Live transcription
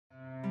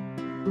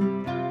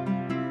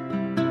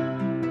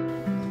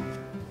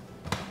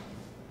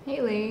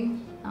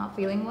not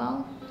feeling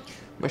well?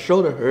 My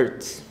shoulder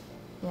hurts.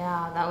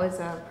 Yeah, that was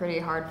a pretty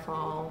hard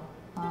fall.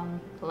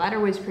 The ladder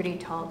was pretty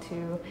tall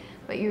too,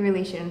 but you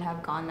really shouldn't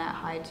have gone that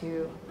high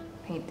to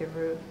paint the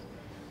roof.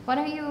 Why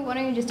don't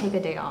you just take a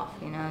day off,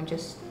 you know,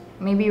 just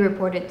maybe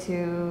report it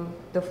to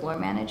the floor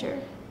manager?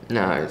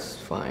 Nah, it's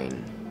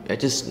fine. I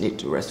just need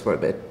to rest for a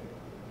bit.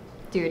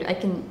 Dude, I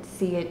can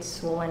see it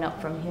swollen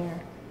up from here.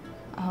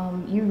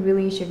 You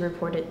really should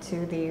report it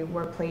to the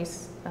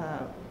workplace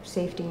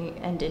safety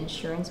and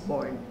insurance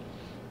board.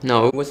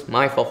 No, it was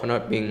my fault for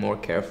not being more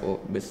careful.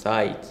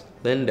 Besides,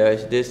 Linda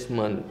is this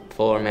month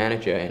floor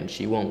manager and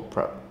she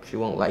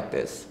won't like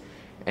this.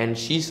 And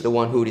she's the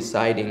one who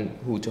deciding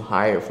who to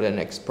hire for the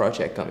next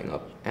project coming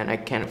up. And I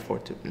can't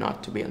afford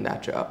not to be on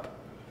that job.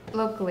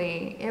 Look,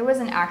 Lee, it was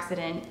an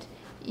accident.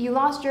 You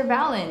lost your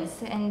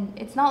balance, and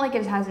it's not like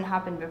it hasn't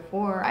happened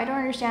before. I don't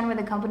understand why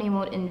the company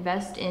won't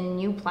invest in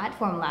new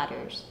platform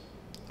ladders.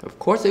 Of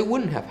course, it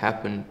wouldn't have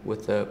happened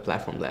with the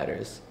platform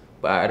ladders.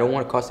 But I don't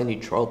want to cause any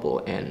trouble,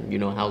 and you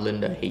know how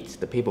Linda hates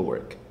the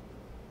paperwork.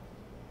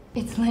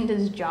 It's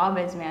Linda's job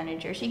as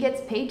manager. She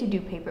gets paid to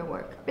do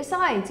paperwork.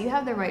 Besides, you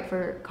have the right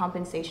for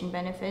compensation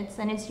benefits,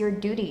 and it's your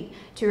duty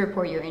to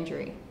report your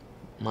injury.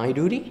 My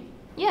duty?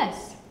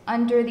 Yes,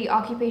 under the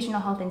Occupational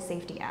Health and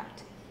Safety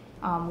Act.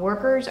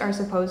 Workers are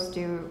supposed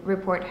to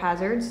report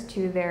hazards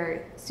to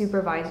their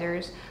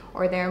supervisors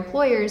or their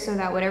employers so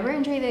that whatever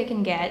injury they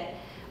can get,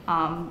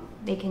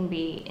 they can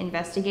be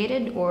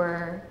investigated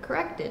or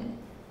corrected.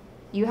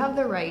 You have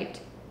the right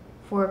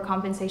for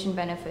compensation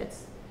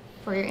benefits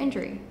for your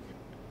injury.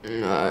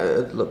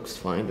 It looks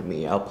fine to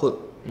me. I'll put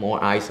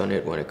more ice on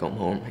it when I come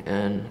home.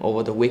 And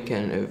over the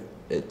weekend, if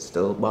it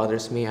still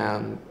bothers me,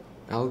 I'll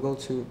go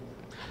to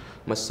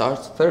massage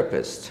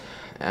therapist.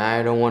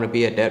 I don't want to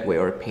be a dead weight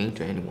or a pain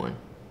to anyone.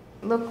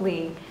 Look,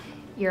 Lee,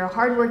 you're a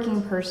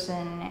hardworking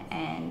person,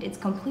 and it's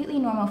completely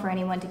normal for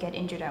anyone to get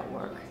injured at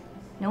work.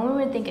 No one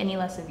would think any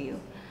less of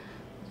you.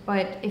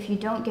 But if you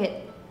don't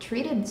get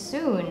treated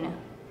soon,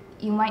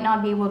 you might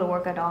not be able to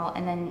work at all,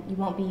 and then you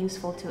won't be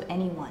useful to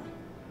anyone.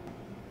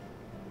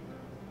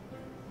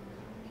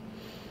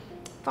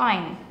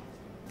 Fine.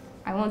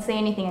 I won't say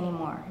anything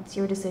anymore. It's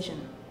your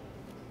decision.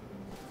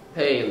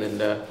 Hey,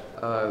 Linda.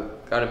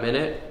 Got a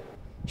minute?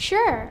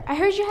 Sure. I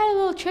heard you had a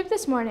little trip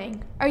this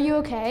morning. Are you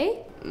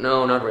okay?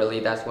 No, not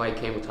really. That's why I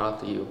came to talk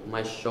to you.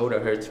 My shoulder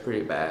hurts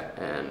pretty bad,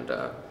 and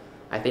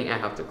I think I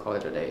have to call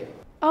it a day.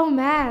 Oh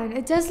man,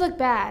 it does look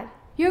bad.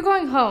 You're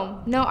going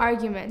home. No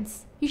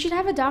arguments. You should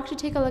have a doctor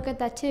take a look at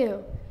that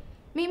too.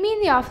 Meet me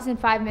in the office in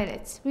 5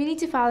 minutes. We need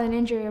to file an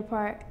injury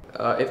report.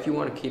 If you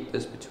want to keep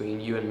this between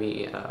you and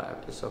me,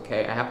 it's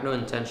okay. I have no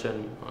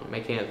intention on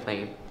making a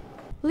claim.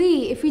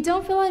 Lee, if we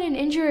don't fill out an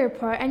injury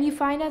report and you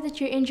find out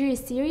that your injury is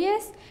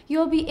serious, you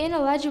will be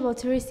ineligible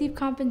to receive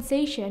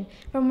compensation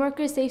from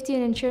Workers' Safety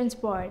and Insurance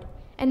Board.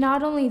 And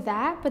not only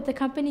that, but the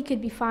company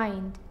could be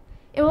fined.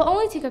 It will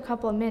only take a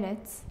couple of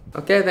minutes.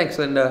 Okay, thanks,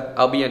 Linda.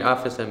 I'll be in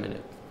office in a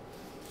minute.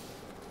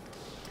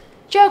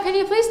 Joe, can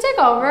you please take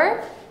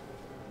over?